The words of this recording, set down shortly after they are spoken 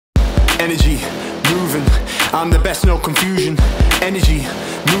Energy, moving, I'm the best, no confusion. Energy,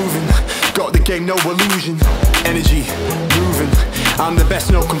 moving, got the game, no illusion. Energy, moving, I'm the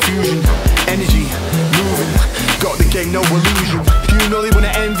best, no confusion. Energy, moving, got the game, no illusion. You know they wanna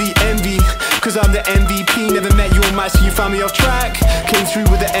envy, cause I'm the MVP. Never met you on mic, so you found me off track. Came through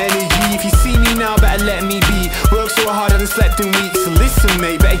with the energy. If you see me now, better let me be. Worked so hard, I haven't slept in weeks. So listen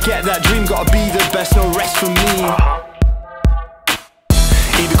mate, better get that dream. Gotta be the best, no rest for me.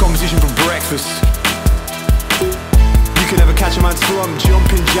 Eat the competition for breakfast. You can never catch a man slump.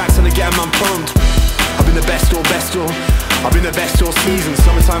 Jumping jacks and I get a man pumped. I've been the best all, I've been the best all season.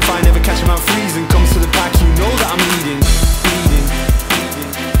 Summertime fine, never catch a man freezing. Comes to the pack, you know that I'm leading.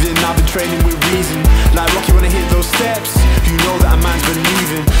 Then I've been training with reason. Like Rocky when I hit those steps, you know that a man's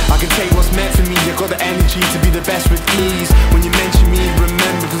believing. I can take what's meant for me, I got the energy to be the best with ease. When you mention me,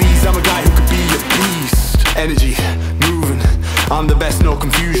 remember please, I'm a guy who could be a beast. Energy, moving, I'm the best, no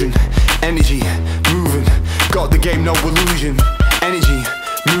confusion. Energy, moving, got the game, no illusion. Energy,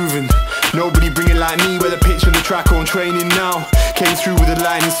 moving, nobody bring it like me. Whether pitch on the track or on training now. Came through with a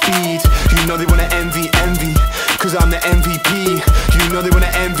lightning speed. You know they wanna envy, cause I'm the MVP. You know they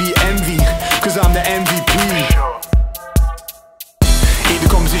wanna envy, cause I'm the MVP. Eat the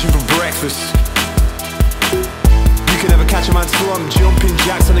competition for breakfast. You can never catch a man slump. Jumping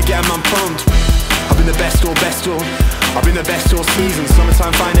jacks and I get a man pumped. I've been the best all, I've been the best all season.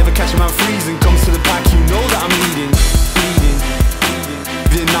 Summertime fine, never catch a man freezing. Comes to the pack, you know that I'm leading.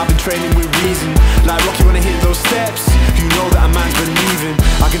 Then I've been training with reason. Like Rocky when I hit those steps, you know that a man's believing.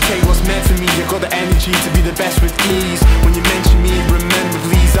 I can take what's meant for me, I got the energy to be the best with ease. When you mention me, remember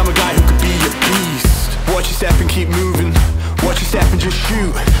please, I'm a guy who could be a beast. Watch your step and keep moving. Watch your step and just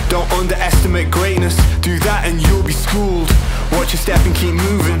shoot. Don't underestimate greatness. Do that and you'll be schooled. Watch your step and keep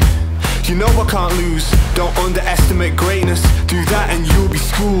moving. You know I can't lose. Don't underestimate greatness. Do that and you'll be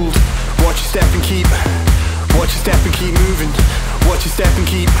schooled. Watch your step and keep. Watch your step and keep moving. Watch your step and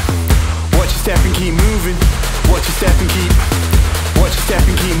keep. Watch your step and keep moving. Watch your step and keep. Watch your step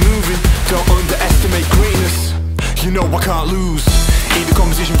and keep moving. Don't underestimate greatness. You know I can't lose. Eat the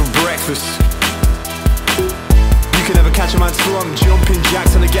competition for breakfast. You can never catch a man slump. Jumping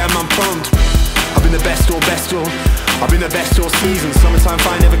jacks and I get a man pumped. I've been the best all, I've been the best all season. Summertime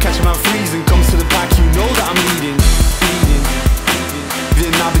fine, never catch a man freezing. Comes to the pack, you know that I'm leading.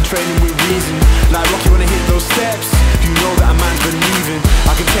 Then I've been training with reason. Like Rocky when I hit those steps,